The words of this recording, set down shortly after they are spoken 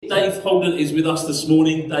Dave Holden is with us this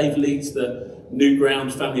morning. Dave leads the New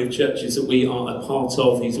Ground family of churches that we are a part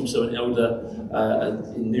of. He's also an elder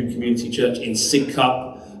in New Community Church in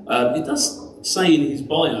Sidcup. It does say in his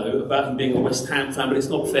bio about him being a West Ham fan, but it's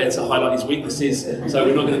not fair to highlight his weaknesses, so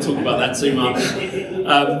we're not going to talk about that too much.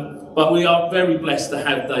 But we are very blessed to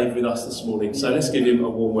have Dave with us this morning, so let's give him a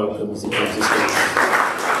warm welcome as he comes to speak.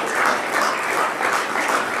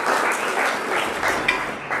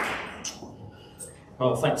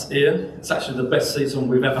 Well, thanks, Ian. It's actually the best season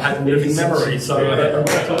we've ever had in living memory, so there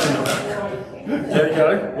you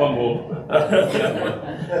go. One more.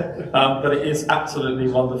 But it is absolutely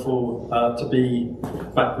wonderful to be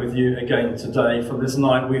back with you again today for this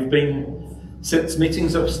night. We've been, since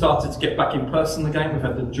meetings have started to get back in person again, we've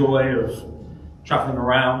had the joy of travelling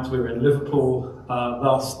around. We were in Liverpool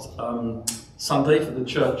last Sunday for the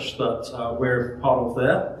church that we're part of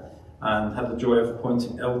there, and had the joy of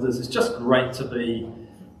appointing elders. It's just great to be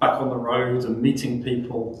back on the road and meeting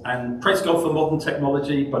people, and praise God for modern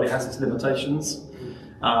technology, but it has its limitations.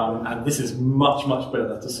 And this is much, much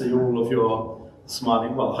better to see all of your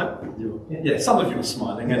smiling. Well, I hope some of you are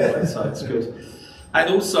smiling anyway, so it's good. And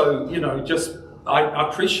also, you know, I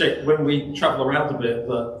appreciate when we travel around a bit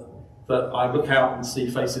that I look out and see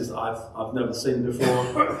faces that I've never seen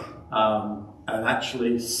before. And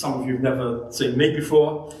actually, some of you have never seen me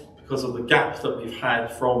before, because of the gap that we've had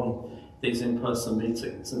from these in-person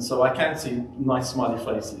meetings. And so I can see nice smiley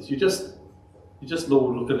faces. You just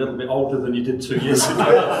all look a little bit older than you did 2 years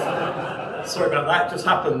ago. Sorry about that, it just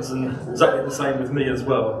happens, and exactly the same with me as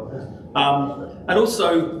well. And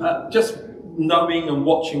also, just knowing and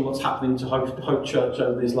watching what's happening to Hope Church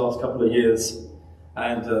over these last couple of years.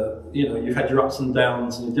 And, you know, you've had your ups and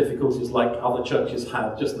downs and your difficulties like other churches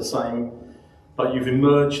have, just the same. But you've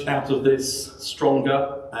emerged out of this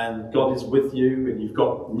stronger, and God is with you, and you've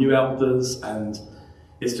got new elders, and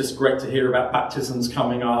it's just great to hear about baptisms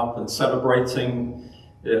coming up and celebrating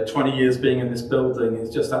 20 years being in this building.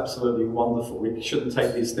 It's just absolutely wonderful. We shouldn't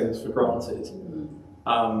take these things for granted.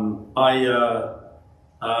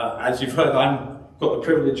 As you've heard, I've got the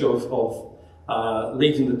privilege of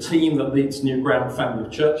leading the team that leads New Ground family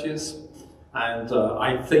of churches, and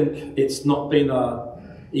I think it's not been a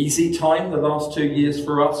easy time the last 2 years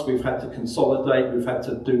for us. We've had to consolidate, we've had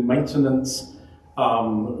to do maintenance,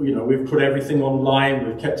 you know, we've put everything online,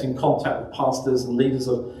 we've kept in contact with pastors and leaders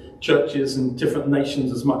of churches in different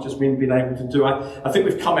nations as much as we've been able to do. I think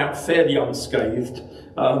we've come out fairly unscathed,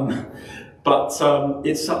 but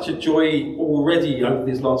it's such a joy already over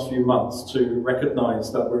these last few months to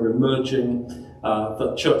recognise that we're emerging,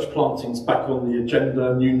 that church planting's back on the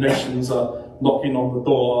agenda, new nations are knocking on the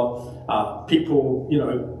door, people, you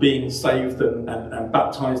know, being saved and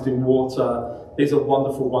baptised in water. These are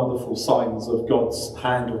wonderful, wonderful signs of God's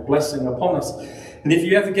hand of blessing upon us. And if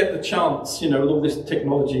you ever get the chance, you know, with all this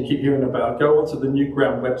technology you keep hearing about, go onto the New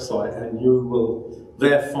Ground website and you will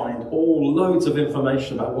there find loads of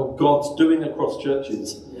information about what God's doing across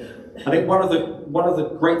churches. I think one of the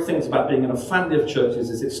great things about being in a family of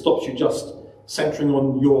churches is it stops you just centering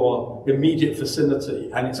on your immediate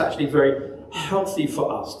vicinity, and it's actually very healthy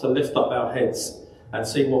for us to lift up our heads and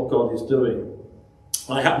see what God is doing.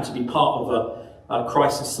 I happen to be part of a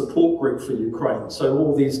crisis support group for Ukraine, so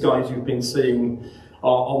all these guys you've been seeing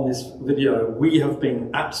on this video, we have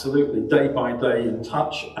been absolutely day by day in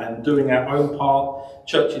touch and doing our own part.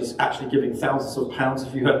 Churches actually giving thousands of pounds,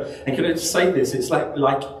 if you heard. And can I just say this, it's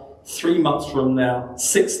like 3 months from now,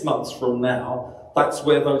 6 months from now, that's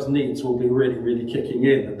where those needs will be really, really kicking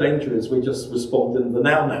in. The danger is we just respond in the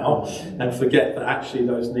now and forget that actually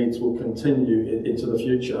those needs will continue into the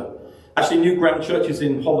future. Actually, New Ground churches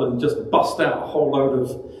in Holland just bust out a whole load of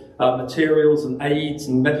materials and aids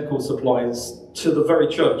and medical supplies to the very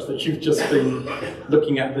church that you've just been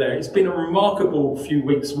looking at there. It's been a remarkable few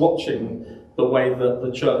weeks watching the way that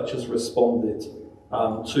the church has responded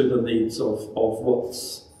to the needs of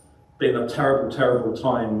what's been a terrible, terrible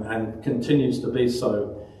time and continues to be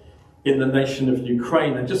so in the nation of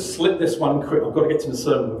Ukraine. And just slip this one quick, I've got to get to the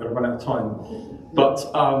sermon, we're going to run out of time. But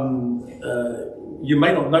you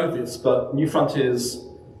may not know this, but New Frontiers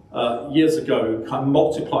years ago kind of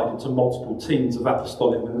multiplied into multiple teams of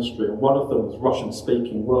apostolic ministry, and one of them was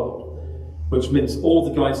Russian-speaking world, which means all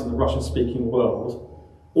the guys in the Russian-speaking world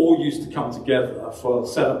all used to come together for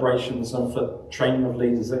celebrations and for training of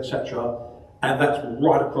leaders, etc. And that's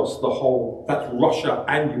right across the whole, that's Russia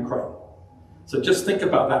and Ukraine. So just think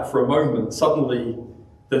about that for a moment. Suddenly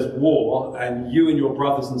there's war, and you and your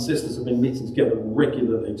brothers and sisters have been meeting together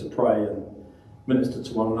regularly to pray and minister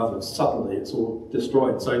to one another, and suddenly it's all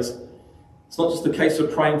destroyed. So it's not just a case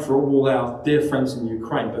of praying for all our dear friends in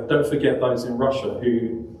Ukraine, but don't forget those in Russia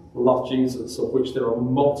who love Jesus, of which there are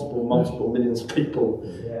multiple millions of people,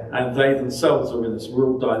 and they themselves are in this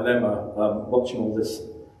real dilemma watching all this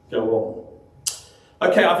go on.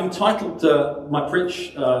 Okay, I've entitled my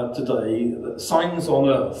preach today, Signs on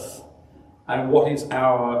Earth, and what is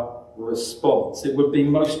our response. It would be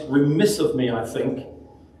most remiss of me, I think,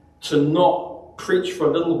 to not preach for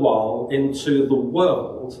a little while into the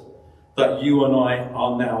world that you and I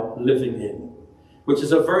are now living in, which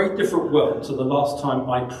is a very different world to the last time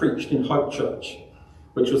I preached in Hope Church,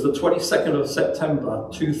 which was the 22nd of September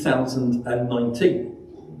 2019.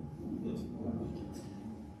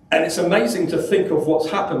 And it's amazing to think of what's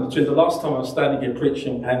happened between the last time I was standing here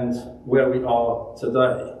preaching and where we are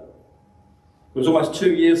today. It was almost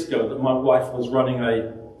 2 years ago that my wife was running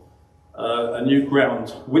a New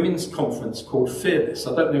Ground women's conference called Fearless.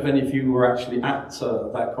 I don't know if any of you were actually at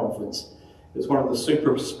that conference. It was one of the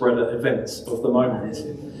super spreader events of the moment.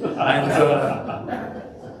 And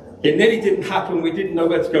it nearly didn't happen. We didn't know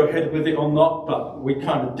whether to go ahead with it or not, but we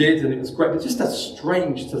kind of did, and it was great. But just that's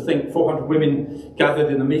strange to think 400 women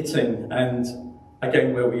gathered in a meeting, and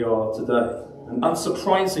again where we are today. And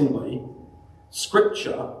unsurprisingly,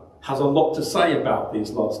 Scripture has a lot to say about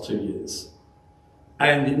these last 2 years.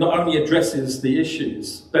 And it not only addresses the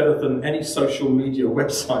issues better than any social media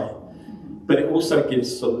website, but it also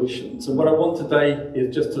gives solutions. And what I want today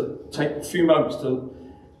is just to take a few moments to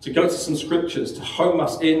go to some scriptures to home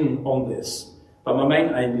us in on this. But my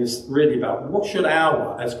main aim is really about what should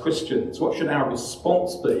as Christians, what should our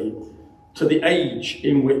response be to the age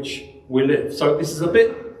in which we live? So this is a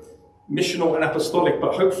bit missional and apostolic,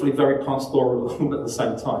 but hopefully very pastoral at the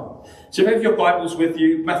same time. So if you have your Bibles with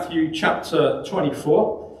you, Matthew chapter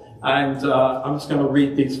 24, and I'm just going to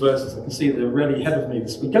read these verses. I can see they're really ahead of me.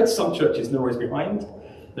 We go to some churches and they're always behind.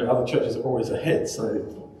 There are other churches that are always ahead. So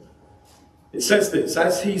it says this: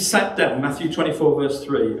 as he sat down, Matthew 24 verse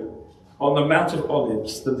 3, on the Mount of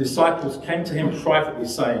Olives, the disciples came to him privately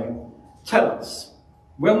saying, "Tell us,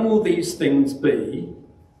 when will these things be?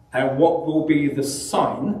 And what will be the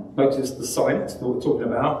sign," notice the sign that we're talking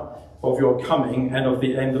about, "of your coming and of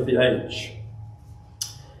the end of the age?"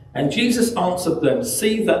 And Jesus answered them,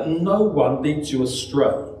 "See that no one leads you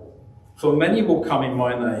astray. For many will come in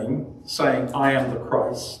my name, saying, 'I am the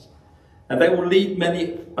Christ,' and they will lead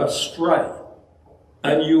many astray.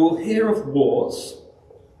 And you will hear of wars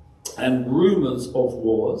and rumours of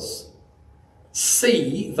wars.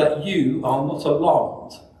 See that you are not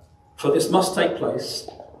alarmed, for this must take place,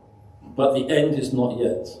 but the end is not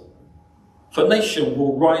yet. For nation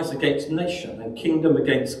will rise against nation, and kingdom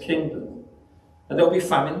against kingdom. And there will be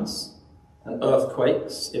famines and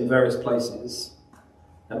earthquakes in various places.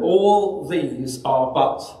 And all these are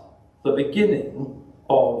but the beginning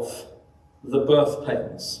of the birth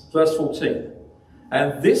pains." Verse 14.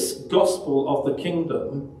 "And this gospel of the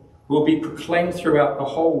kingdom will be proclaimed throughout the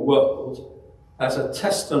whole world as a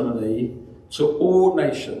testimony to all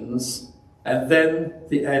nations, and then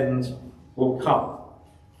the end will come."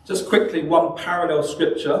 Just quickly, one parallel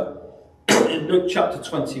scripture in Luke chapter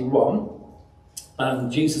 21,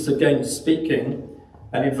 and Jesus again speaking,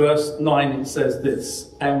 and in verse 9 it says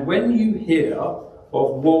this: "And when you hear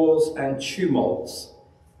of wars and tumults,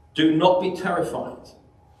 do not be terrified,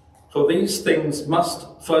 for these things must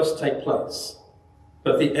first take place,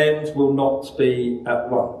 but the end will not be at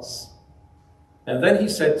once. And then he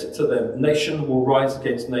said to them, nation will rise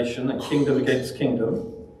against nation and kingdom against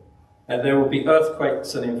kingdom, and there will be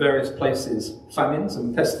earthquakes and in various places famines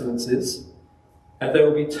and pestilences, and there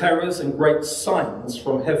will be terrors and great signs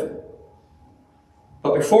from heaven.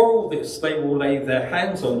 But before all this, they will lay their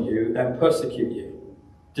hands on you and persecute you,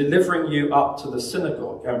 delivering you up to the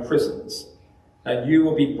synagogue and prisons, and you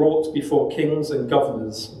will be brought before kings and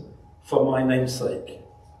governors for my name's sake.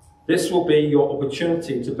 This will be your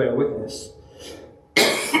opportunity to bear witness."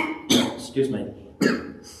 Excuse me.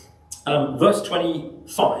 Verse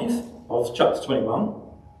 25 of chapter 21,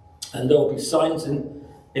 "And there will be signs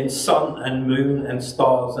in sun and moon and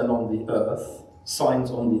stars and on the earth, signs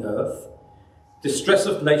on the earth, distress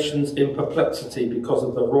of nations in perplexity because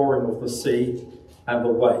of the roaring of the sea and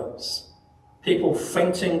the waves, people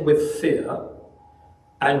fainting with fear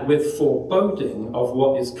and with foreboding of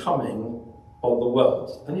what is coming on the world."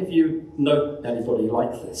 Any of you know anybody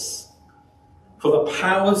like this? "For the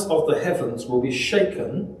powers of the heavens will be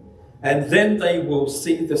shaken, and then they will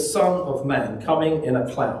see the Son of Man coming in a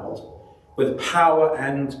cloud with power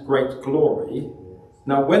and great glory.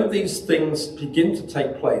 Now when these things begin to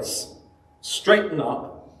take place, straighten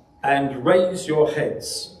up and raise your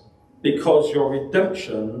heads, because your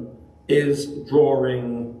redemption is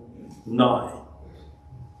drawing nigh."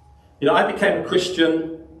 You know, I became a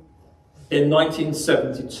Christian in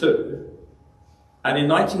 1972. And in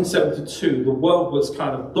 1972, the world was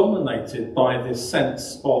kind of dominated by this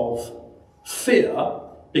sense of fear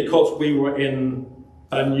because we were in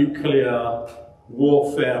a nuclear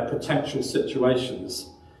warfare potential situations.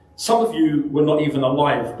 Some of you were not even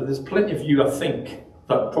alive, but there's plenty of you, I think,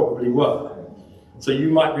 that probably were. So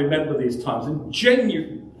you might remember these times. And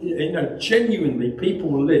genuinely,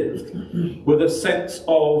 people lived with a sense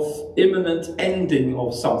of imminent ending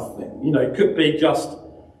of something. You know, it could be just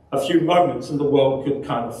a few moments and the world could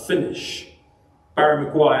kind of finish. Barry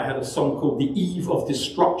Maguire had a song called The Eve of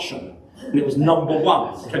Destruction, and it was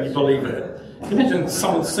 #1. Can you believe it? Imagine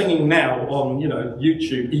someone singing now on,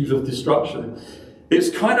 YouTube, Eve of Destruction. It's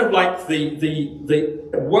kind of like the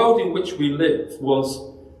world in which we live was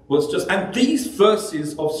just, and these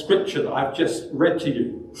verses of scripture that I've just read to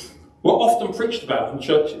you were often preached about in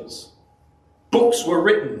churches. Books were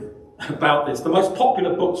written about this. The most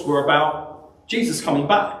popular books were about Jesus coming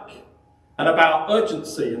back and about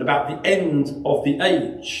urgency and about the end of the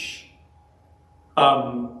age.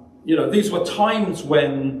 These were times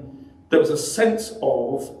when there was a sense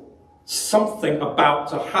of something about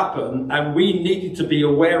to happen and we needed to be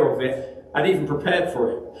aware of it and even prepared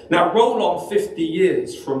for it. Now roll on 50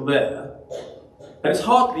 years from there, and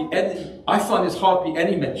I find there's hardly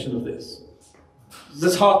any mention of this.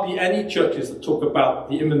 There's hardly any churches that talk about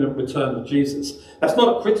the imminent return of Jesus. That's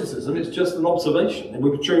not a criticism, it's just an observation. It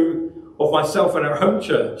would be true of myself and our own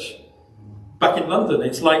church. Back in London,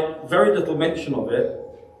 it's like very little mention of it.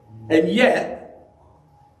 And yet,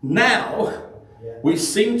 now, we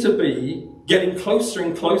seem to be getting closer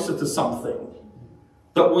and closer to something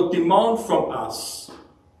that would demand from us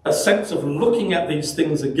a sense of looking at these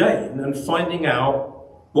things again and finding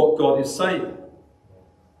out what God is saying.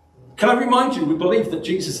 Can I remind you, we believe that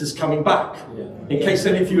Jesus is coming back, in case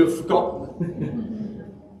any of you have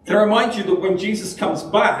forgotten. Can I remind you that when Jesus comes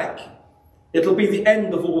back, it'll be the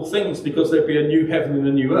end of all things because there'll be a new heaven and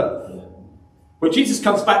a new earth. When Jesus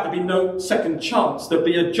comes back, there'll be no second chance. There'll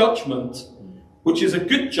be a judgment, which is a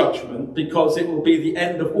good judgment because it will be the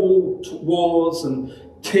end of all wars and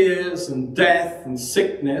tears and death and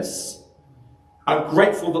sickness. I'm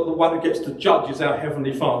grateful that the one who gets to judge is our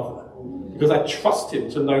Heavenly Father, because I trust him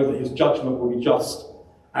to know that his judgment will be just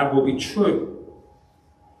and will be true.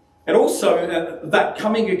 And also that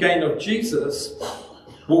coming again of Jesus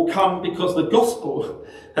will come because the gospel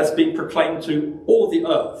has been proclaimed to all the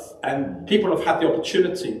earth, and people have had the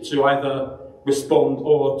opportunity to either respond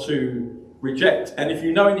or to reject. And if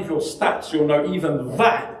you know any of your stats, you'll know even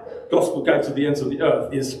that gospel going to the ends of the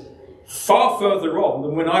earth is far further on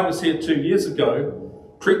than when I was here 2 years ago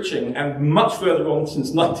preaching, and much further on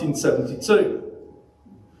since 1972.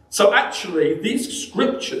 So actually, these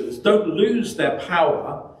scriptures don't lose their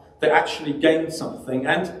power, they actually gain something.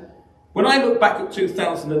 And when I look back at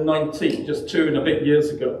 2019, just 2 and a bit years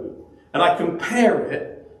ago, and I compare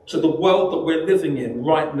it to the world that we're living in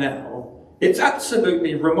right now, it's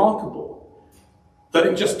absolutely remarkable that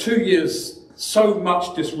in just 2 years, so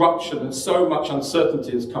much disruption and so much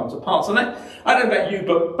uncertainty has come to pass. And I don't know about you,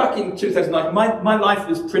 but back in 2009, my life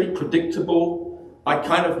was pretty predictable. I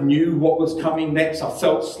kind of knew what was coming next. I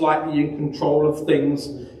felt slightly in control of things.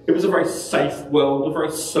 It was a very safe world, a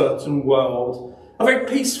very certain world, a very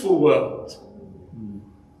peaceful world.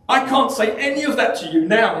 I can't say any of that to you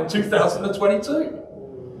now in 2022.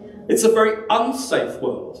 It's a very unsafe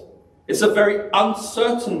world. It's a very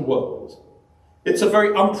uncertain world. It's a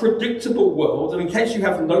very unpredictable world, and in case you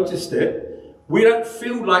haven't noticed it, we don't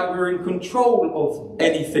feel like we're in control of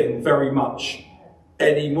anything very much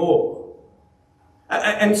anymore.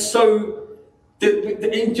 And so,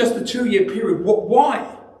 in just a 2-year period, why?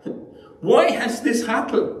 Why has this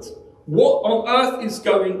happened? What on earth is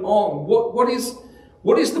going on? What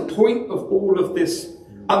is the point of all of this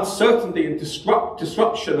uncertainty and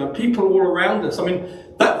disruption and people all around us? I mean,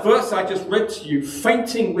 that verse I just read to you,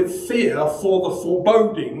 fainting with fear for the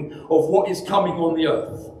foreboding of what is coming on the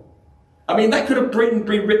earth. I mean, that could have been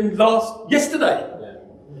written yesterday.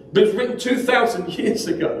 But it was written 2,000 years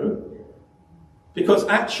ago. Because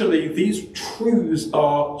actually, these truths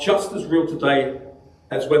are just as real today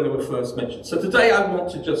as when they were first mentioned. So today I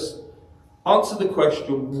want to just answer the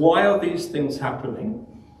question, why are these things happening?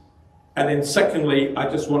 And then secondly,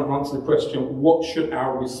 I just want to answer the question, what should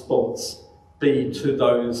our response be to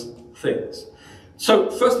those things?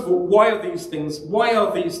 So first of all, why are these things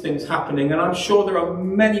happening? And I'm sure there are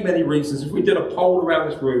many, many reasons. If we did a poll around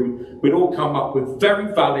this room, we'd all come up with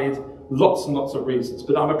very valid, lots and lots of reasons.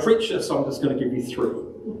 But I'm a preacher, so I'm just going to give you 3.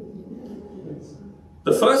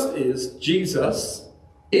 The first is Jesus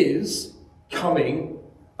is coming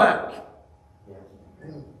back.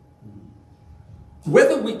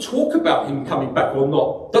 whether we talk about him coming back or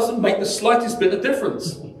not doesn't make the slightest bit of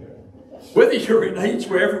difference. Whether you're in age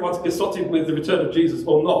where everyone's besotted with the return of Jesus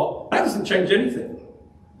or not, that doesn't change anything.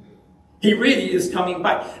 He really is coming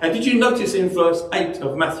back. And did you notice in verse 8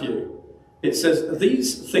 of Matthew, it says,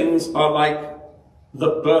 these things are like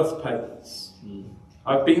the birth pains.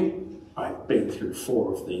 I've been through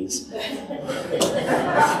 4 of these.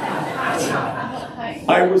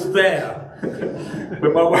 I was there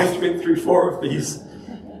when my wife went through 4 of these.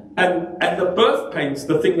 And the birth pains,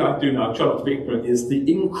 the thing I do now, I try not to be ignorant, is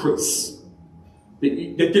the increase.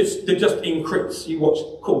 They just increase. You watch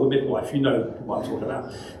Call the Midwife, you know what I'm talking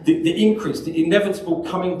about. The increase, the inevitable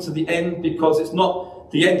coming to the end, because it's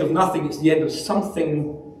not the end of nothing, it's the end of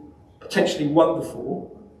something potentially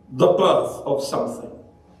wonderful, the birth of something.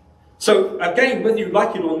 So again, whether you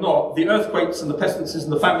like it or not, the earthquakes and the pestilences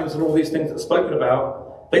and the famines and all these things that are spoken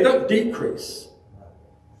about, they don't decrease.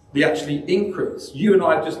 They actually increase. You and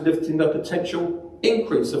I have just lived in the potential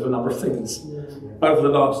increase of a number of things over the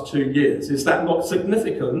last 2 years. Is that not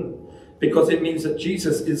significant? Because it means that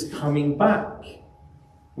Jesus is coming back.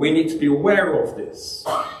 We need to be aware of this.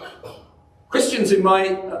 Christians, in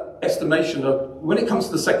my estimation, when it comes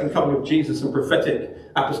to the second coming of Jesus and prophetic,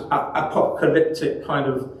 apocalyptic kind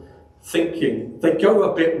of thinking, they go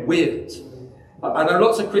a bit weird. I know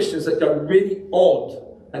lots of Christians that go really odd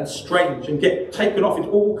and strange and get taken off into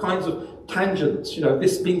all kinds of tangents. You know,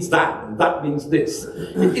 this means that and that means this.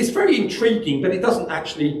 It's very intriguing, but it doesn't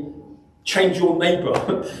actually change your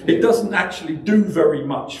neighbour. It doesn't actually do very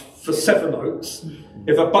much for Sevenoaks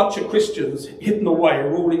if a bunch of Christians hidden away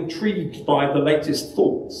are all intrigued by the latest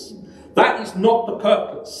thoughts. That is not the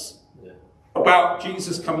purpose about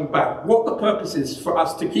Jesus coming back. What the purpose is for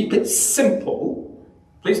us to keep it simple.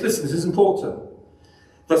 Please listen, this is important.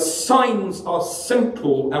 The signs are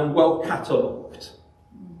simple and well catalogued.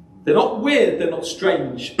 They're not weird, they're not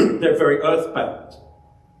strange, they're very earthbound.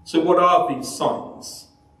 So what are these signs?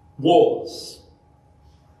 Wars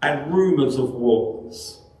and rumours of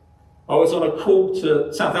wars. I was on a call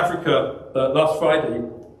to South Africa last Friday,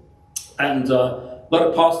 and a lot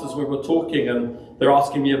of pastors we were talking, and they're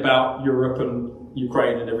asking me about Europe and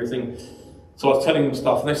Ukraine and everything. So I was telling them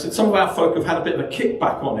stuff, and they said, some of our folk have had a bit of a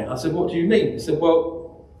kickback on it. I said, what do you mean? They said, well,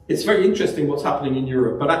 it's very interesting what's happening in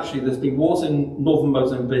Europe, but actually there's been wars in northern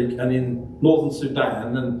Mozambique and in northern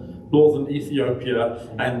Sudan and northern Ethiopia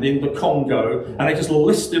and in the Congo, and they just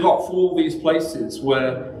listed off all these places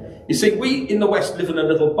where, you see, we in the West live in a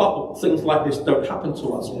little bubble. Things like this don't happen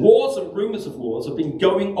to us. Wars and rumours of wars have been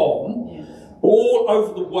going on all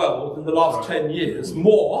over the world in the last 10 years,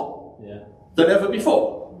 more than ever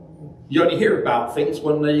before. You only hear about things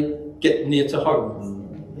when they get near to home.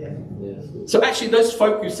 So actually those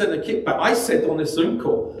folk who said the kickback, I said on this Zoom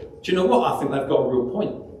call, do you know what? I think they've got a real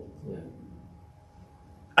point.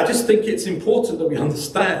 I just think it's important that we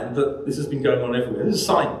understand that this has been going on everywhere. There's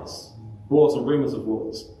signs, wars and rumours of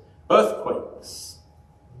wars, earthquakes,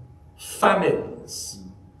 famines.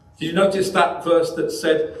 Did you notice that verse that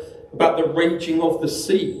said about the raging of the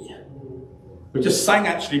sea? We just sang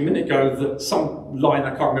actually a minute ago that some line,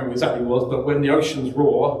 I can't remember exactly what it was, but when the oceans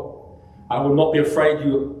roar, I will not be afraid,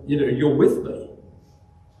 you're with me.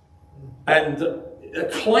 And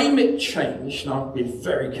climate change, and I'll be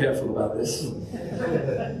very careful about this,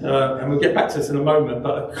 and we'll get back to this in a moment,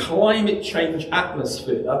 but a climate change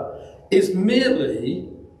atmosphere is merely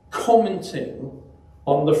commenting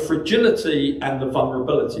on the fragility and the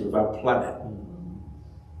vulnerability of our planet.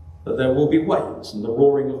 That there will be waves and the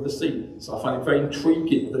roaring of the seas. I find it very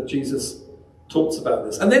intriguing that Jesus talks about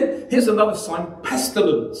this. And then here's another sign,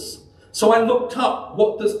 pestilence. So I looked up,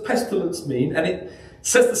 what does pestilence mean? And it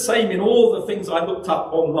says the same in all the things I looked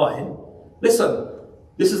up online. Listen,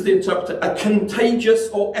 this is the interpreter, a contagious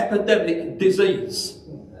or epidemic disease.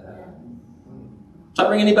 Does that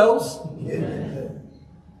ring any bells? Yeah.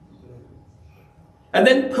 And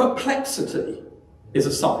then perplexity is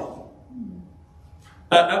a sign.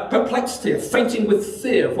 Perplexity, a fainting with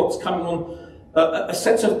fear of what's coming on, a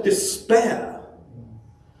sense of despair.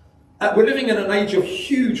 We're living in an age of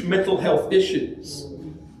huge mental health issues.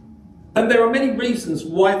 And there are many reasons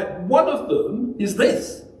why that. One of them is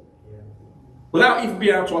this. Without even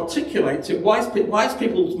being able to articulate it, why is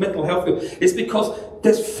people's mental health good? It's because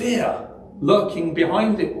there's fear lurking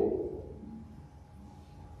behind it all.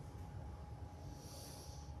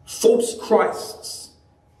 False Christs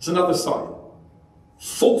is another sign.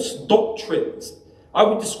 False doctrines. I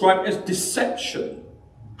would describe it as deception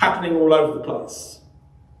happening all over the place.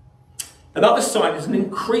 Another sign is an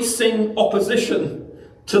increasing opposition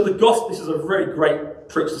to the gospel. This is a very great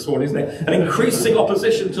preach this morning, isn't it? An increasing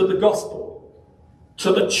opposition to the gospel,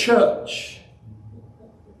 to the church.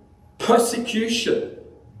 persecution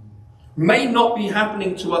may not be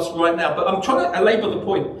happening to us right now, but I'm trying to labour the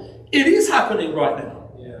point. It is happening right now.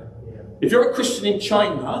 If you're a Christian in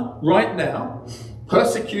China right now,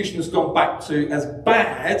 persecution has gone back to as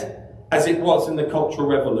bad as it was in the Cultural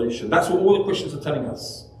Revolution. That's what all the Christians are telling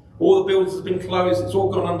us. All the buildings have been closed, it's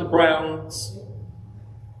all gone underground.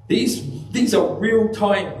 These are real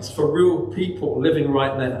times for real people living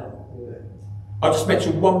right now. I'll just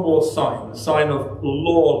mention one more sign, the sign of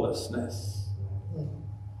lawlessness.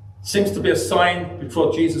 Seems to be a sign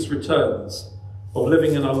before Jesus returns of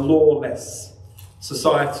living in a lawless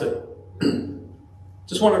society.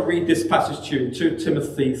 Just want to read this passage to you, 2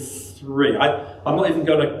 Timothy 3. I'm not even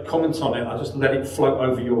going to comment on it, I'll just let it float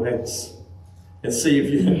over your heads and see if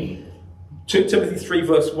you... 2 Timothy 3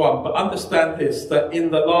 verse 1, but understand this, that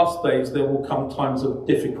in the last days there will come times of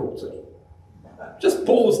difficulty. Just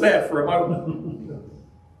pause there for a moment.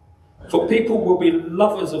 For people will be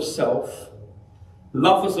lovers of self,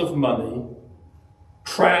 lovers of money,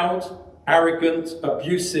 proud, arrogant,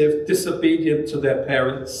 abusive, disobedient to their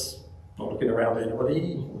parents, not looking around at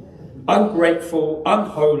anybody, ungrateful,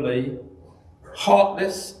 unholy,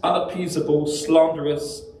 heartless, unappeasable,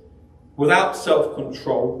 slanderous, without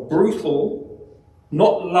self-control, brutal,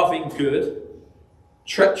 not loving good,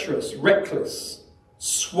 treacherous, reckless,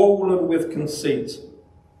 swollen with conceit,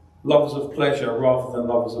 lovers of pleasure rather than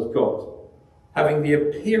lovers of God, having the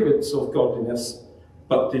appearance of godliness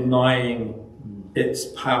but denying its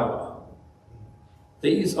power.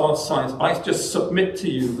 These are signs. I just submit to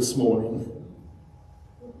you this morning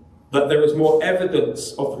that there is more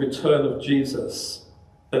evidence of the return of Jesus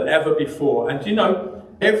than ever before. And you know,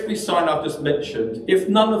 every sign I've just mentioned, if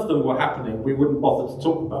none of them were happening, we wouldn't bother to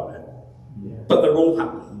talk about it. But they're all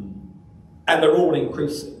happening. And they're all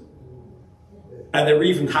increasing. And they're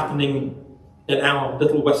even happening in our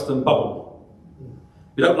little Western bubble.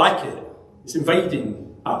 We don't like it. It's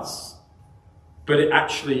invading us. But it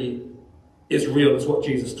actually is real, as what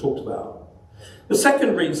Jesus talked about. The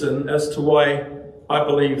second reason as to why I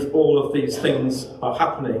believe all of these things are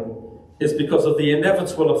happening is because of the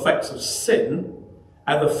inevitable effects of sin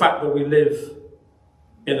and the fact that we live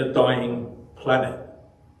in a dying planet.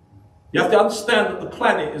 You have to understand that the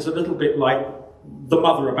planet is a little bit like the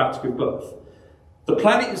mother about to give birth. The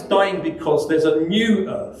planet is dying because there's a new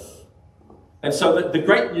Earth. And so the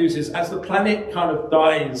great news is, as the planet kind of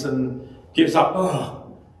dies and gives up,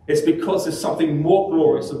 it's because there's something more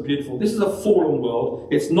glorious and beautiful. This is a fallen world.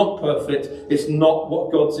 It's not perfect. It's not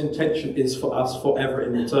what God's intention is for us forever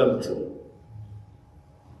in eternity.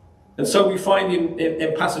 And so we find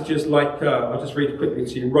in passages like, I'll just read it quickly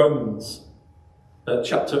to you, Romans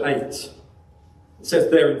chapter 8. It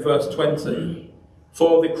says there in verse 20,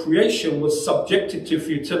 "For the creation was subjected to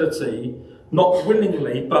futility, not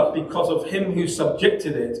willingly, but because of him who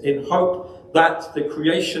subjected it, in hope that the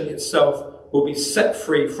creation itself will be set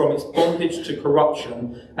free from its bondage to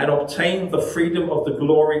corruption and obtain the freedom of the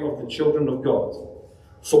glory of the children of God.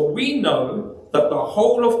 For we know that the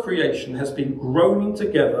whole of creation has been groaning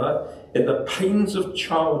together in the pains of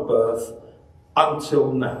childbirth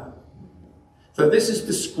until now." So this is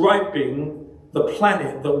describing the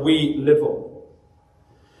planet that we live on.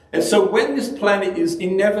 And so when this planet is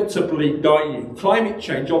inevitably dying, climate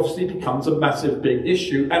change obviously becomes a massive big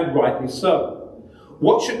issue, and rightly so.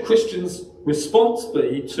 What should Christians' response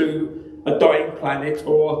be to a dying planet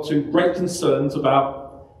or to great concerns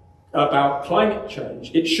about climate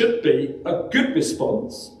change? It should be a good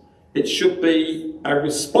response. It should be a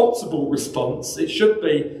responsible response. It should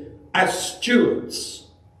be, as stewards,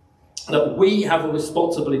 that we have a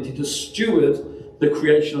responsibility to steward the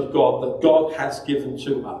creation of God that God has given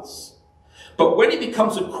to us. But when it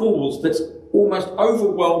becomes a cause that's almost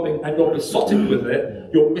overwhelming and you're besotted with it,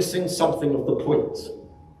 you're missing something of the point.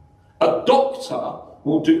 A doctor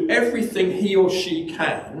will do everything he or she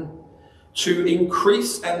can to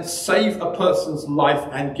increase and save a person's life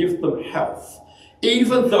and give them health,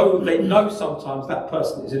 even though they know sometimes that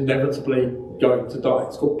person is inevitably going to die.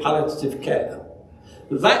 It's called palliative care.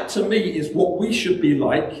 That, to me, is what we should be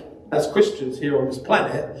like as Christians here on this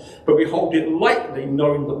planet, but we hold it lightly,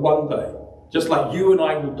 knowing that one day, just like you and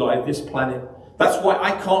I will die, this planet. That's why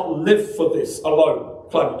I can't live for this alone,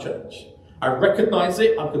 climate change. I recognize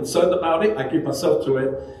it, I'm concerned about it, I give myself to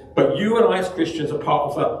it, but you and I as Christians are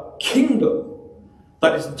part of a kingdom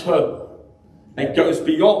that is eternal and goes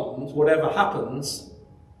beyond whatever happens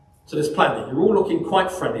to this planet. You're all looking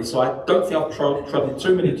quite friendly, so I don't think I've troubled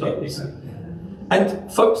too many times.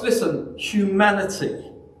 And folks, listen, humanity,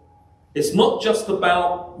 it's not just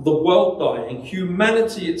about the world dying.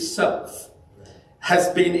 Humanity itself has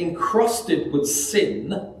been encrusted with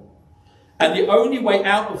sin, And the only way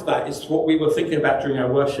out of that is what we were thinking about during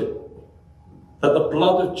our worship. That the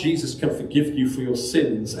blood of Jesus can forgive you for your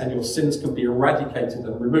sins, and your sins can be eradicated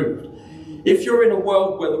and removed. If you're in a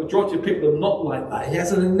world where the majority of people are not like that, it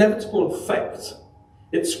has an inevitable effect.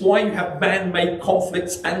 It's why you have man-made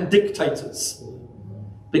conflicts and dictators.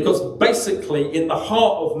 Because basically in the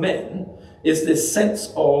heart of men is this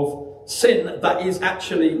sense of sin that is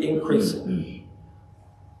actually increasing.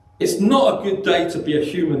 It's not a good day to be a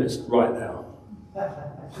humanist right now.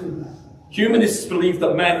 Humanists believe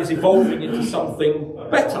that man is evolving into something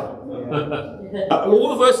better. All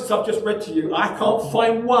the verses I've just read to you, I can't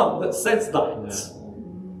find one that says that.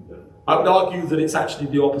 I would argue that it's actually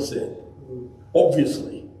the opposite.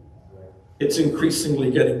 Obviously, it's increasingly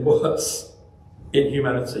getting worse in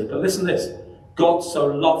humanity. But listen to this. God so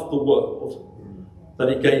loved the world that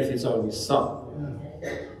he gave his only son.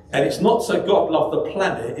 And it's not so God loved the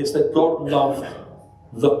planet, it's that God loved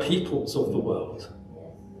the peoples of the world.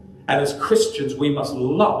 And as Christians, we must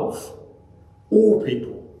love all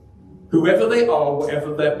people, whoever they are,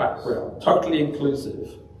 whatever their background, totally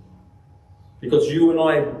inclusive. Because you and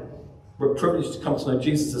I were privileged to come to know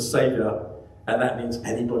Jesus as Saviour, and that means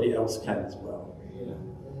anybody else can as well.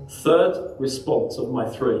 Third response of my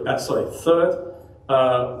third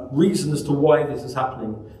reason as to why this is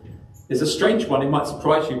happening is a strange one. It might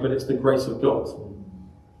surprise you, but it's the grace of God.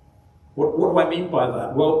 What do I mean by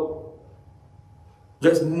that? Well,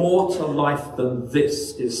 there's more to life than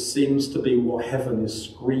this, seems to be what heaven is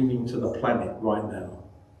screaming to the planet right now.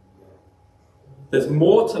 There's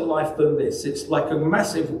more to life than this. It's like a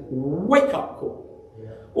massive wake-up call.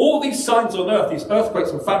 All these signs on earth, these earthquakes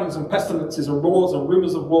and famines and pestilences and wars and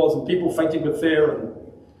rumours of wars and people fainting with fear, and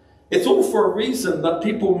it's all for a reason that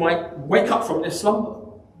people might wake up from their slumber,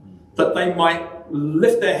 that they might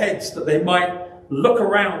lift their heads, that they might look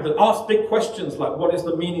around and ask big questions like, what is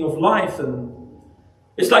the meaning of life? And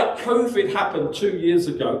it's like COVID happened 2 years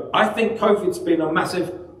ago. I think COVID's been a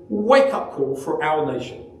massive wake-up call for our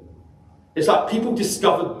nation. It's like people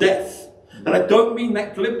discovered death. And I don't mean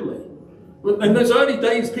that glibly. In those early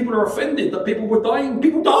days, people are offended that people were dying.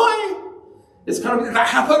 People die! It's kind of, that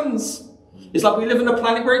happens. It's like we live in a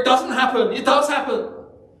planet where it doesn't happen. It does happen.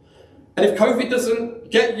 And if COVID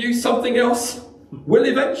doesn't get you, something else will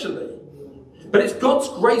eventually. But it's God's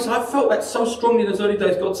grace. I felt that so strongly in those early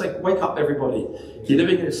days. God saying, wake up, everybody. You're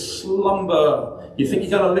living in a slumber. You think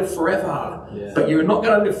you're going to live forever. But you're not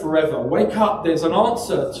going to live forever. Wake up. There's an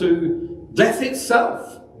answer to death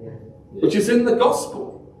itself, which is in the gospel.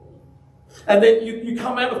 And then you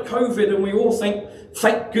come out of COVID and we all think,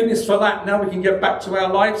 thank goodness for that. Now we can get back to our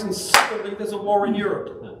lives, and suddenly there's a war in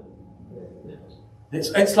Europe.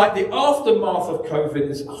 It's like the aftermath of COVID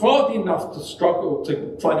is hard enough to struggle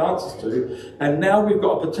to find answers to, and now we've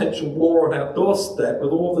got a potential war on our doorstep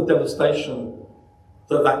with all the devastation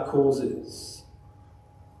that causes.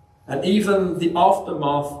 And even the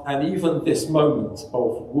aftermath and even this moment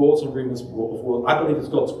of wars and rumours of war, I believe it's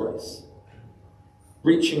God's grace.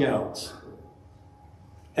 Reaching out.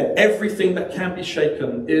 And everything that can be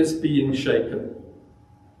shaken is being shaken.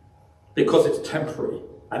 Because it's temporary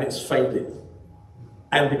and it's fading.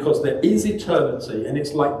 And because there is eternity, and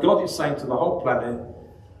it's like God is saying to the whole planet,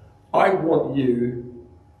 I want you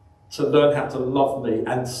to learn how to love me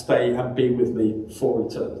and stay and be with me for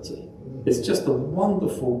eternity. It's just a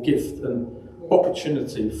wonderful gift and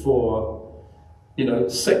opportunity for,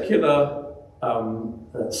 secular,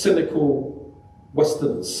 cynical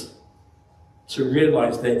Westerners to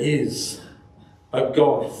realise there is a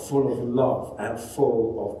God full of love and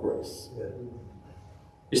full of grace.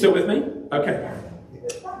 You still with me? Okay.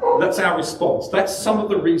 That's our response. That's some of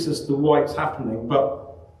the reasons to why it's happening.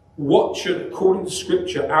 But what should, according to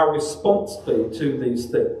Scripture, our response be to these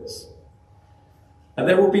things? And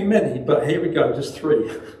there will be many, but here we go, just 3.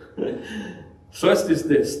 First is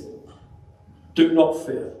this. Do not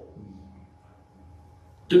fear.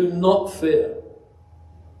 Do not fear.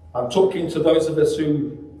 I'm talking to those of us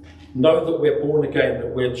who know that we're born again, that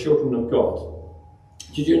we're children of God.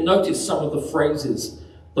 Did you notice some of the phrases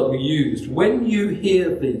that we used? When you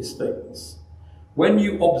hear these things, when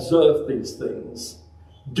you observe these things,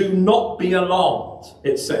 do not be alarmed,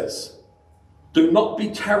 it says. Do not be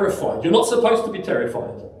terrified. You're not supposed to be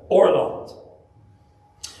terrified or alarmed.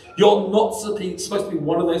 You're not supposed to be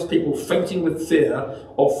one of those people fainting with fear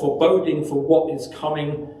or foreboding for what is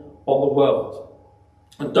coming on the world.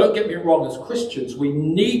 And don't get me wrong, as Christians, we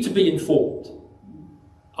need to be informed.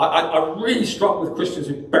 I really struggle with Christians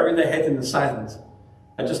who bury their head in the sand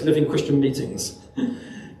and just live in Christian meetings.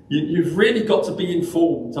 You've really got to be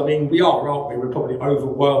informed. I mean, we are, aren't we? We're probably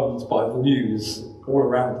overwhelmed by the news all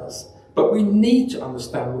around us. But we need to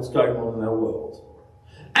understand what's going on in our world.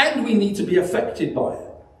 And we need to be affected by it,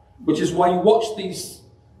 which is why you watch these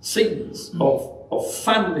scenes of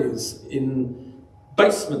families in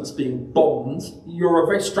basements being bombed. You're a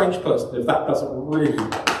very strange person if that doesn't really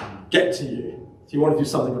get to you. So you want to do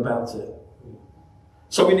something about it.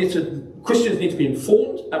 So Christians need to be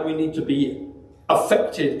informed, and we need to be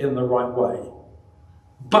affected in the right way.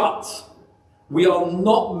 But we are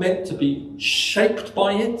not meant to be shaped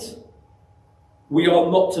by it. We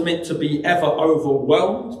are not meant to be ever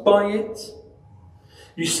overwhelmed by it.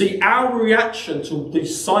 You see, our reaction to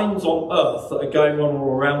these signs on earth that are going on all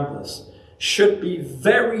around us should be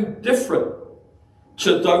very different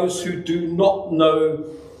to those who do not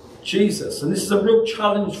know Jesus. And this is a real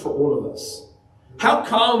challenge for all of us. How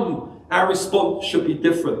come our response should be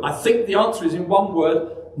different? I think the answer is in one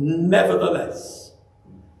word: nevertheless.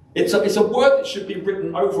 It's a word that should be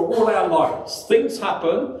written over all our lives. Things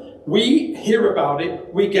happen, we hear about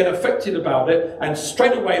it, we get affected about it, and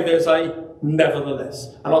straight away there's a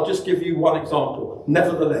nevertheless. And I'll just give you one example.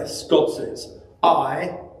 Nevertheless, God says,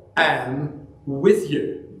 I am with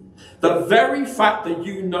you. The very fact that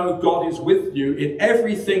you know God is with you in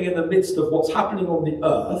everything in the midst of what's happening on the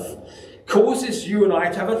earth causes you and I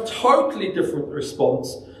to have a totally different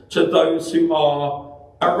response to those who are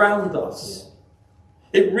around us.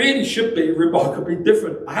 It really should be remarkably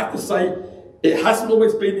different. I have to say, it hasn't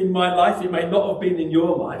always been in my life. It may not have been in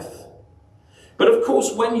your life. But of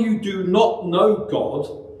course, when you do not know God,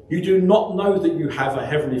 you do not know that you have a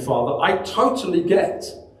Heavenly Father. I totally get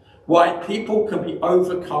why people can be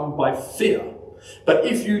overcome by fear. But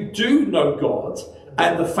if you do know God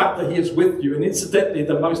and the fact that He is with you, and incidentally,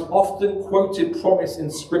 the most often quoted promise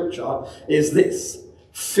in Scripture is this: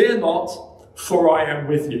 fear not, for I am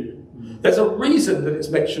with you. There's a reason that it's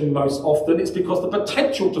mentioned most often. It's because the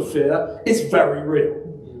potential to fear is very real.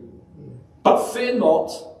 But fear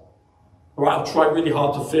not, or I'll try really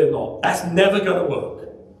hard to fear not. That's never going to work.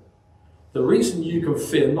 The reason you can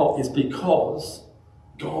fear not is because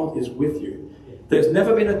God is with you. There's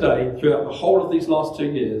never been a day throughout the whole of these last 2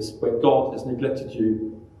 years where God has neglected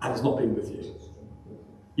you and has not been with you.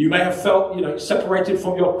 You may have felt, separated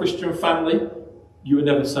from your Christian family. You were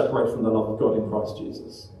never separated from the love of God in Christ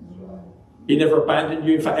Jesus. He never abandoned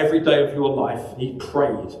you. In fact, every day of your life, He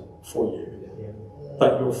prayed for you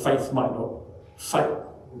that your faith might not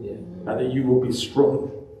fail and that you will be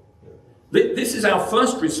strong. This is our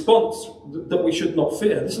first response, that we should not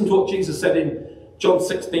fear. Listen to what Jesus said in John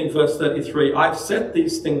 16, verse 33. I've said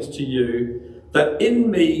these things to you, that in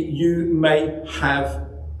me you may have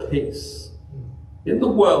peace. In the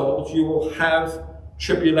world you will have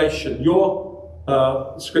tribulation.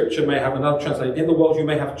 Your scripture may have another translation. In the world you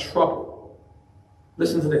may have trouble.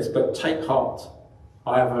 Listen to this: but take heart,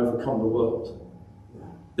 I have overcome the world.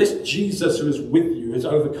 This Jesus who is with you has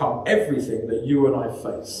overcome everything that you and I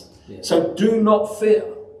face. Yeah. So do not fear,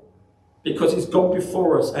 because He's gone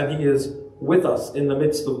before us and He is with us in the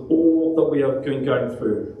midst of all that we have been going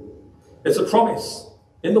through. It's a promise.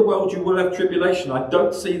 In the world you will have tribulation. I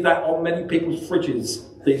don't see that on many people's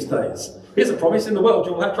fridges these days. Here's a promise: in the world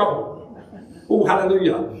you will have trouble. Oh,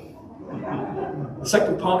 hallelujah. The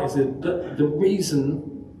second part is that the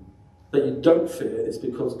reason that you don't fear is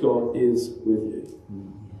because God is with you.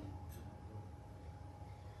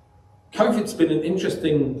 COVID's been an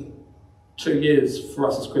interesting 2 years for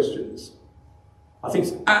us as Christians. I think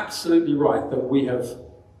it's absolutely right that we have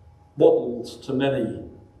waddled to many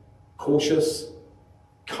cautious,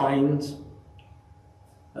 kind,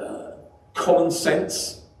 common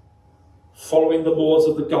sense, following the laws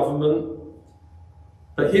of the government.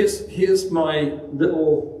 But here's my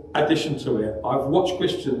little addition to it. I've watched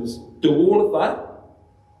Christians do all of that,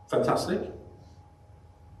 fantastic,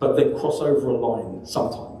 but then cross over a line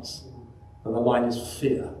sometimes, and the line is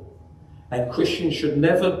fear. And Christians should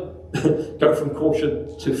never go from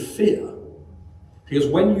caution to fear, because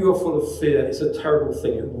when you are full of fear, it's a terrible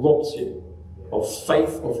thing. It robs you of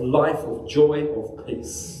faith, of life, of joy, of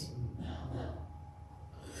peace.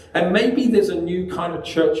 And maybe there's a new kind of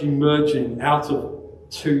church emerging out of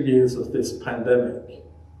 2 years of this pandemic.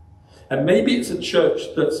 And maybe it's a church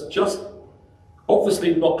that's just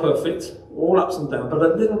obviously not perfect, all ups and downs, but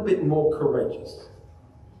a little bit more courageous,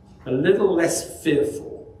 a little less fearful.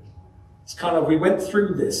 It's kind of, we went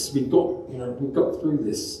through this, we got through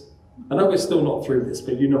this. I know we're still not through this,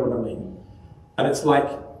 but you know what I mean. And it's like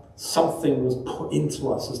something was put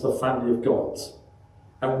into us as the family of God.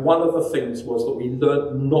 And one of the things was that we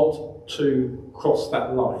learned not to cross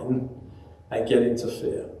that line and get into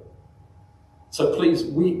fear. So please,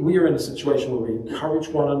 we are in a situation where we encourage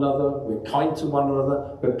one another, we're kind to one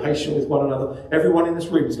another, we're patient with one another. Everyone in this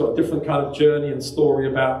room has got a different kind of journey and story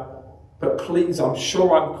about, but please, I'm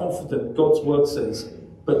confident God's word says,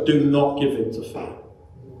 but do not give in to fear.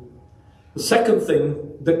 The second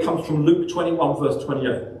thing that comes from Luke 21 verse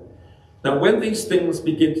 28. Now when these things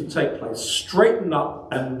begin to take place, straighten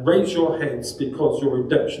up and raise your heads because your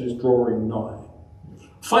redemption is drawing nigh.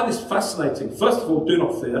 I find this fascinating. First of all, do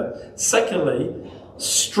not fear. Secondly,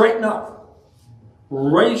 straighten up.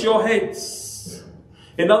 Raise your heads.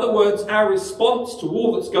 In other words, our response to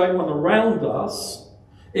all that's going on around us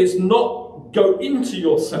is not go into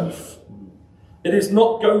yourself. It is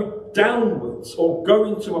not go downwards or go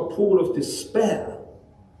into a pool of despair.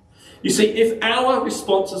 You see, if our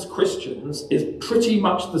response as Christians is pretty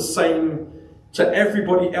much the same to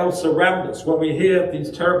everybody else around us when we hear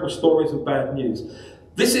these terrible stories of bad news,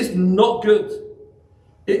 this is not good.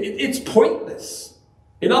 It's pointless.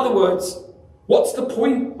 In other words, what's the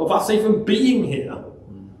point of us even being here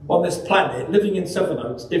on this planet, living in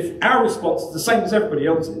Sevenoaks, if our response is the same as everybody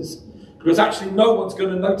else's? Because actually no one's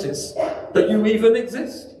going to notice that you even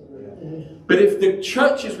exist. But if the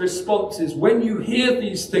church's response is when you hear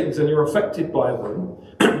these things and you're affected by them,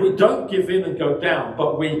 we don't give in and go down,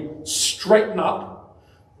 but we straighten up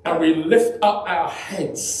and we lift up our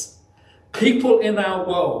heads. People in our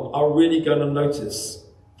world are really going to notice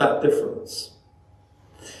that difference.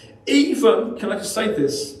 Even, can I just say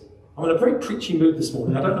this? I'm in a very preachy mood this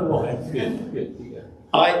morning. I don't know why.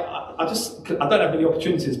 I don't have any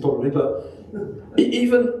opportunities probably, but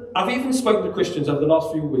I've even spoken to Christians over the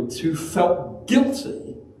last few weeks who felt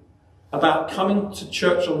guilty about coming to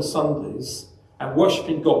church on Sundays and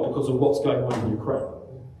worshipping God because of what's going on in Ukraine.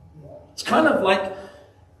 It's kind of like,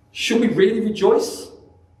 should we really rejoice?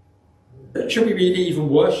 Should we really even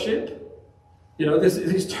worship? You know, there's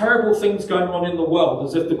these terrible things going on in the world,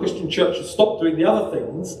 as if the Christian church should stop doing the other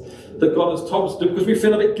things that God has told us to do because we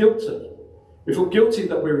feel a bit guilty. We feel guilty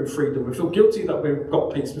that we're in freedom. We feel guilty that we've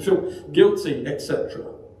got peace. We feel guilty, etc.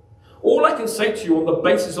 All I can say to you on the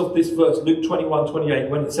basis of this verse, Luke 21:28,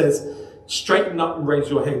 when it says, straighten up and raise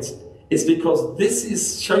your heads, is because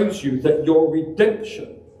this shows you that your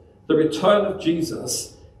redemption, the return of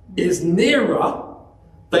Jesus, is nearer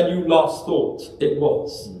than you last thought it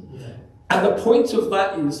was. And the point of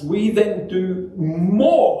that is we then do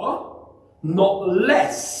more, not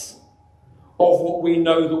less, of what we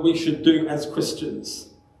know that we should do as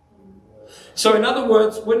Christians. So in other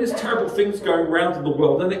words, when there's terrible things going around in the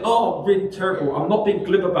world, and they are really terrible, I'm not being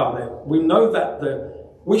glib about it, we know that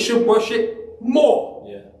we should worship more,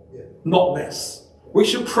 not less. We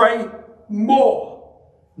should pray more,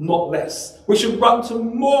 not less. We should run to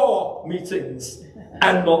more meetings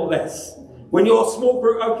and not less. When your small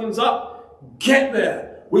group opens up, get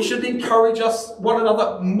there. We should encourage one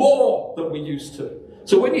another more than we used to.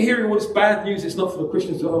 So when you're hearing all this bad news, it's not for the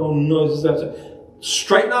Christians to, oh no, this is that.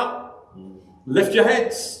 Straighten up, lift your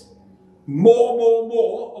heads.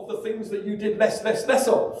 More of the things that you did less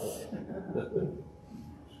of.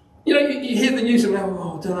 You know, you hear the news and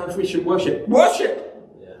oh, I don't know if we should worship.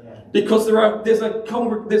 Worship! Because there's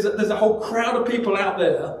a whole crowd of people out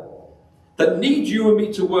there that need you and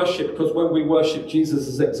me to worship, because when we worship, Jesus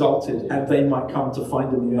is exalted and they might come to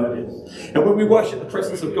find him in the audience. And when we worship, the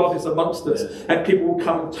presence of God is amongst us and people will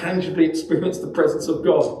come and tangibly experience the presence of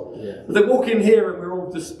God. But they walk in here and we're all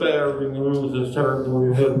despairing, oh, this is terrible,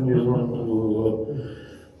 you heard me.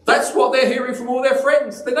 That's what they're hearing from all their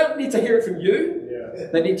friends. They don't need to hear it from you.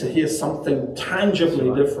 They need to hear something tangibly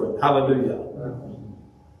different. Hallelujah.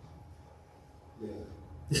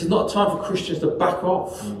 This is not a time for Christians to back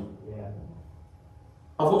off.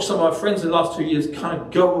 I've watched some of my friends in the last 2 years kind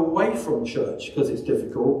of go away from church because it's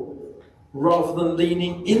difficult, rather than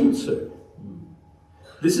leaning into.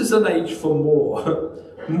 This is an age for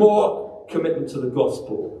more commitment to the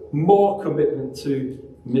gospel, more commitment to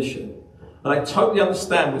mission. And I totally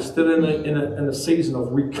understand we're still in a season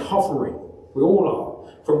of recovery. We all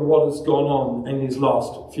are, from what has gone on in these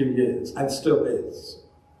last few years, and still is.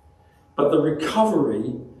 But the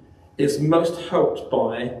recovery is most helped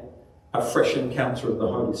by a fresh encounter of the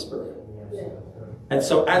Holy Spirit. And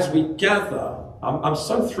so as we gather, I'm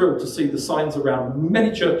so thrilled to see the signs around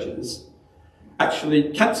many churches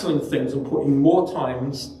actually cancelling things and putting more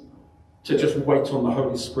times to just wait on the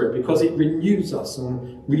Holy Spirit, because it renews us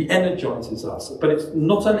and re-energizes us. But it's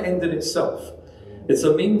not an end in itself. It's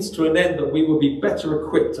a means to an end that we will be better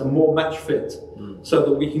equipped and more match fit so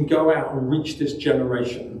that we can go out and reach this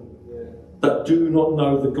generation that do not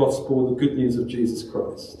know the gospel, the good news of Jesus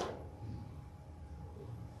Christ.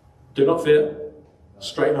 Do not fear.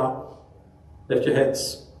 Straighten up. Lift your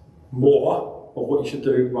heads more. of what you should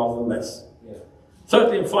do rather than less.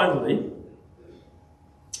 Thirdly and finally,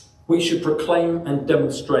 we should proclaim and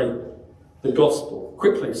demonstrate the gospel.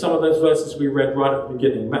 Quickly, some of those verses we read right at the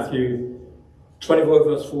beginning, Matthew 24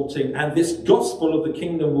 verse 14, and this gospel of the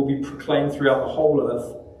kingdom will be proclaimed throughout the whole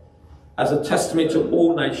earth as a testimony to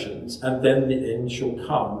all nations, and then the end shall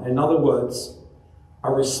come. In other words,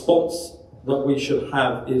 a response that we should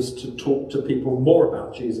have is to talk to people more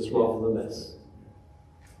about Jesus rather than less.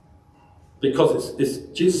 Because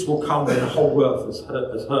Jesus will come when the whole earth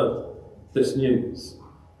has heard this news.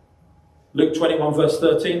 Luke 21 verse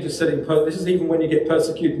 13 just said, this is even when you get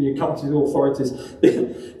persecuted and you come to the authorities.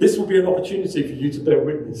 This will be an opportunity for you to bear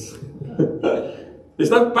witness. There's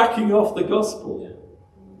no backing off the gospel.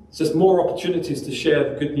 It's just more opportunities to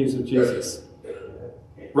share the good news of Jesus.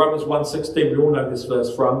 Romans 1:16, we all know this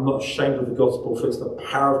verse, for I'm not ashamed of the gospel, for it's the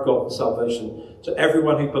power of God for salvation to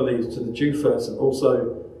everyone who believes, to the Jew first and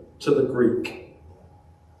also to the Greek.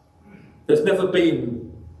 There's never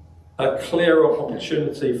been a clearer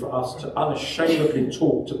opportunity for us to unashamedly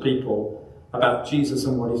talk to people about Jesus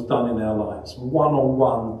and what he's done in our lives.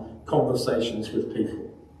 One-on-one conversations with people.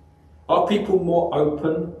 Are people more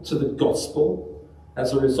open to the gospel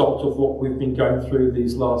as a result of what we've been going through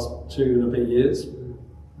these last 2 and a bit years?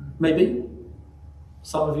 Maybe.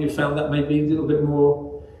 Some of you found that maybe a little bit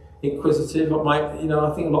more inquisitive. I think a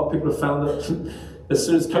lot of people have found that as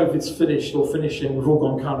soon as COVID's finished or finishing, we've all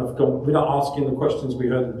gone, we're not asking the questions we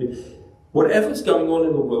heard. Whatever's going on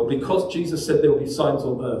in the world, because Jesus said there will be signs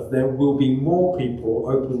on earth, there will be more people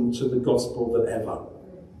open to the gospel than ever.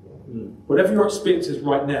 Whatever your experience is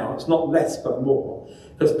right now, it's not less but more.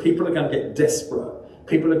 Because people are going to get desperate.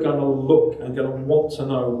 People are going to look and going to want to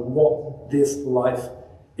know what this life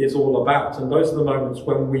is all about. And those are the moments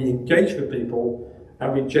when we engage with people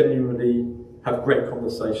and we genuinely have great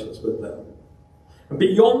conversations with them. And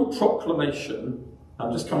beyond proclamation,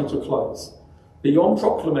 I'm just coming to a close, beyond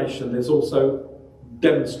proclamation there's also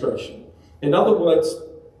demonstration. In other words,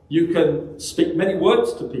 you can speak many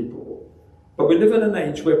words to people, but we live in an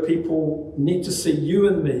age where people need to see you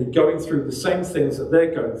and me going through the same things that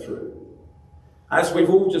they're going through, as we've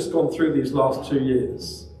all just gone through these last 2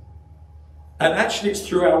 years. And actually it's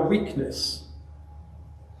through our weakness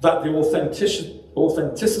that the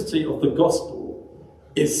authenticity of the gospel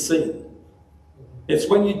is seen. It's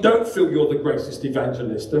when you don't feel you're the greatest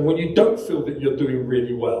evangelist, and when you don't feel that you're doing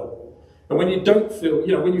really well, and when you don't feel,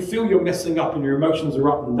 when you feel you're messing up and your emotions are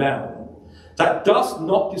up and down, that does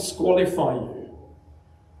not disqualify you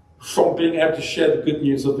from being able to share the good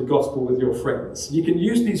news of the gospel with your friends. You can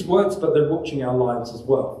use these words, but they're watching our lives as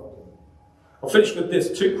well. I'll finish with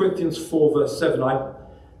this, 2 Corinthians 4 verse 7.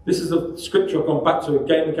 This is a scripture I've gone back to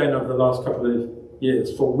again and again over the last couple of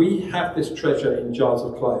years. For we have this treasure in jars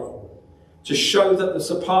of clay, to show that the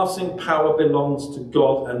surpassing power belongs to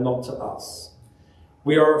God and not to us.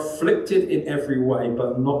 We are afflicted in every way,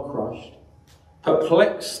 but not crushed,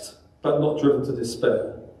 perplexed, but not driven to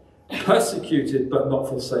despair, persecuted, but not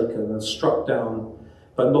forsaken, and struck down,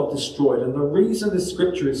 but not destroyed. And the reason this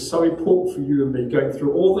scripture is so important for you and me, going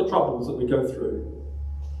through all the troubles that we go through,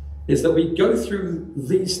 is that we go through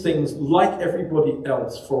these things like everybody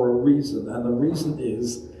else for a reason. And the reason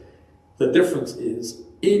is, the difference is,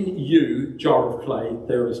 in you, jar of clay,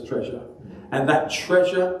 there is treasure. And that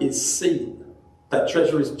treasure is seen. That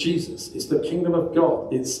treasure is Jesus. It's the kingdom of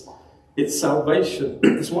God. It's salvation.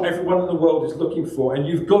 It's what everyone in the world is looking for. And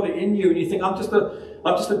you've got it in you. And you think, I'm just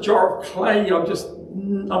a jar of clay. I'm just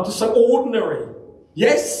so ordinary.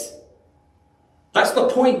 Yes, that's the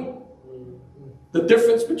point. The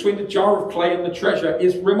difference between the jar of clay and the treasure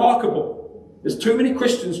is remarkable. There's too many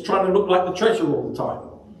Christians trying to look like the treasure all the time.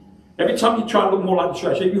 Every time you try and look more like the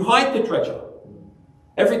treasure, you hide the treasure.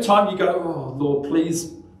 Every time you go, oh Lord,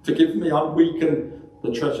 please forgive me, I'm weak, and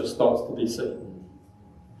the treasure starts to be seen.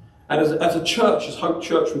 And as a church, as Hope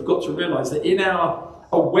Church, we've got to realise that in our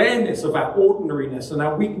awareness of our ordinariness and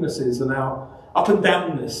our weaknesses and our up and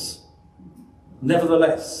downness,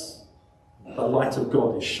 nevertheless, the light of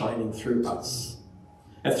God is shining through us.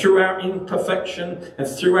 And through our imperfection and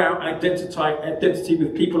through our identity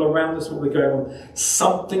with people around us, what we're going on,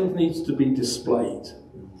 something needs to be displayed.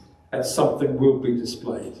 And something will be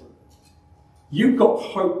displayed. You've got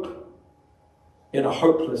hope in a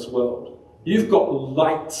hopeless world. You've got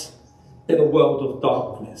light in a world of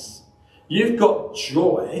darkness. You've got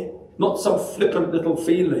joy, not some flippant little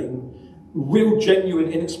feeling, real,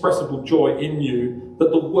 genuine, inexpressible joy in you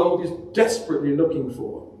that the world is desperately looking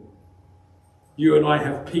for. You and I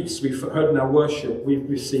have peace. We've heard in our worship, we've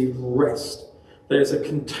received rest. There's a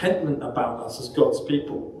contentment about us as God's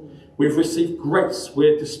people. We've received grace.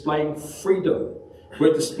 We're displaying freedom.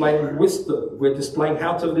 We're displaying wisdom. We're displaying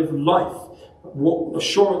how to live life. What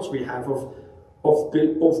assurance we have of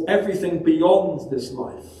everything beyond this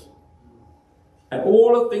life. And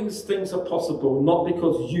all of these things are possible not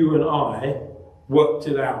because you and I worked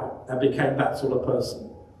it out and became that sort of person.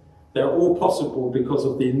 They're all possible because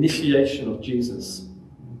of the initiation of Jesus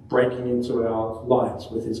breaking into our lives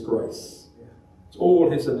with his grace. It's all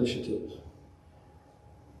his initiative.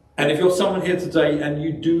 And if you're someone here today and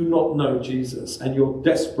you do not know Jesus and you're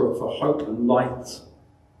desperate for hope and light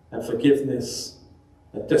and forgiveness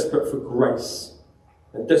and desperate for grace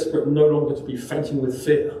and desperate no longer to be fainting with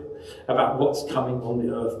fear about what's coming on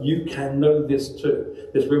the earth, you can know this too.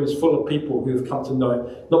 This room is full of people who have come to know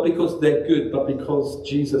it, not because they're good, but because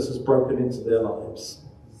Jesus has broken into their lives.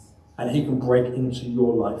 And he can break into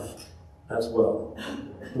your life as well.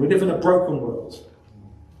 We live in a broken world.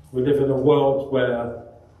 We live in a world where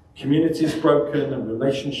community is broken and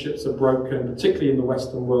relationships are broken, particularly in the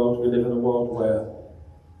Western world. We live in a world where,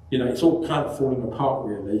 it's all kind of falling apart,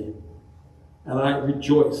 really. And I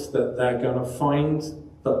rejoice that they're going to find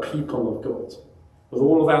the people of God, with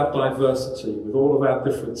all of our diversity, with all of our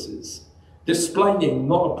differences, displaying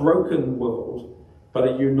not a broken world, but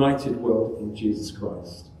a united world in Jesus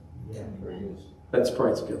Christ. Yeah, let's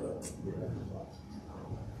pray together.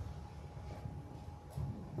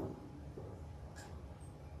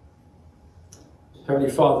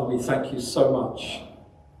 Heavenly Father, we thank you so much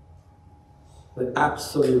for the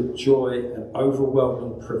absolute joy and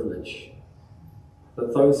overwhelming privilege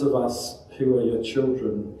that those of us who are your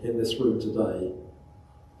children in this room today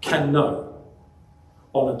can know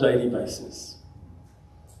on a daily basis.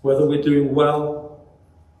 Whether we're doing well,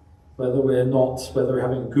 whether we're not, whether we're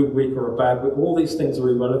having a good week or a bad week, all these things are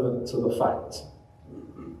irrelevant to the fact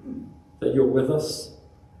that you're with us,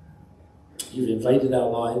 you've invaded our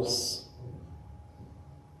lives.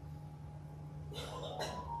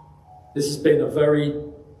 This has been a very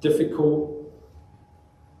difficult,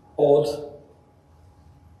 odd,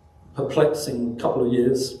 perplexing couple of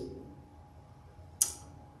years.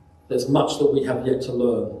 There's much that we have yet to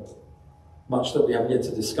learn, much that we have yet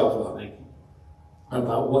to discover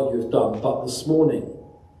about what you've done. But this morning,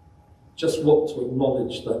 just want to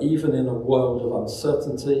acknowledge that even in a world of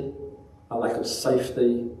uncertainty, a lack of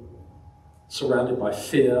safety, surrounded by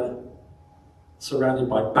fear, surrounded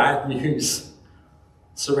by bad news,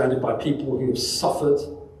 surrounded by people who have suffered,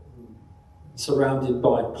 surrounded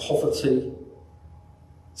by poverty,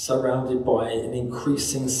 surrounded by an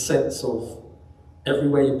increasing sense of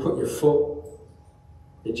everywhere you put your foot,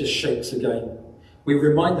 it just shakes again. We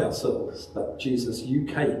remind ourselves that Jesus, you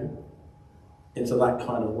came into that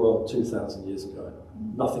kind of world 2,000 years ago.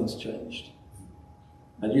 Nothing's changed.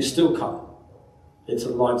 And you still come into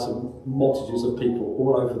the lives of multitudes of people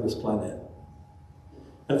all over this planet.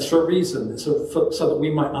 And it's for a reason, it's so that we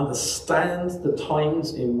might understand the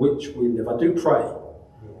times in which we live. I do pray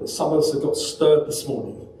that some of us have got stirred this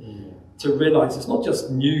morning to realise it's not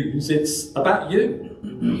just news, it's about you.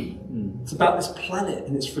 It's about this planet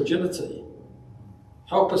and its fragility.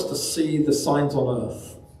 Help us to see the signs on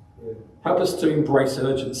earth. Help us to embrace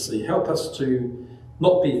urgency. Help us to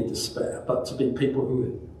not be in despair, but to be people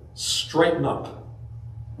who straighten up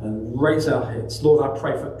and raise our heads. Lord, I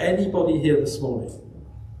pray for anybody here this morning,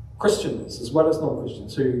 Christians as well as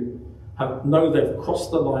non-Christians, who know they've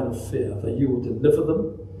crossed the line of fear, that you will deliver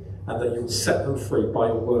them and that you will set them free by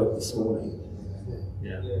your word this morning.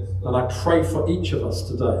 Yeah. And I pray for each of us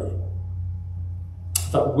today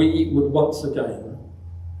that we would once again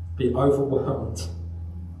be overwhelmed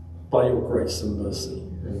by your grace and mercy.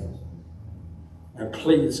 Yeah. And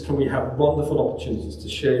please, can we have wonderful opportunities to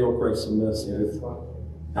share your grace and mercy with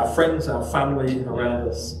our friends, our family around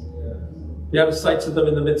us. Be able to say to them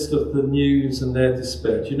in the midst of the news and their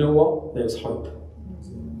despair, do you know what? There's hope.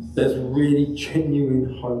 There's really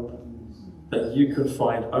genuine hope that you can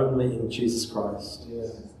find only in Jesus Christ.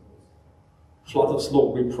 Flood us,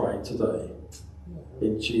 Lord, we pray today.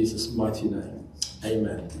 In Jesus' mighty name.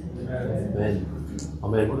 Amen. Amen. Amen.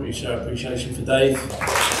 Why don't we show appreciation for Dave?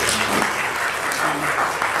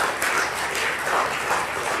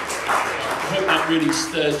 I hope that really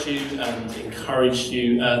stirred you and encouraged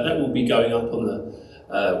you. That will be going up on the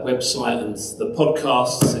website and the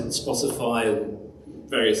podcasts and Spotify and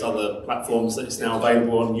various other platforms that is now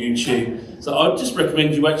available on YouTube. So I'd just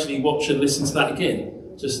recommend you actually watch and listen to that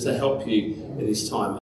again, just to help you in this time.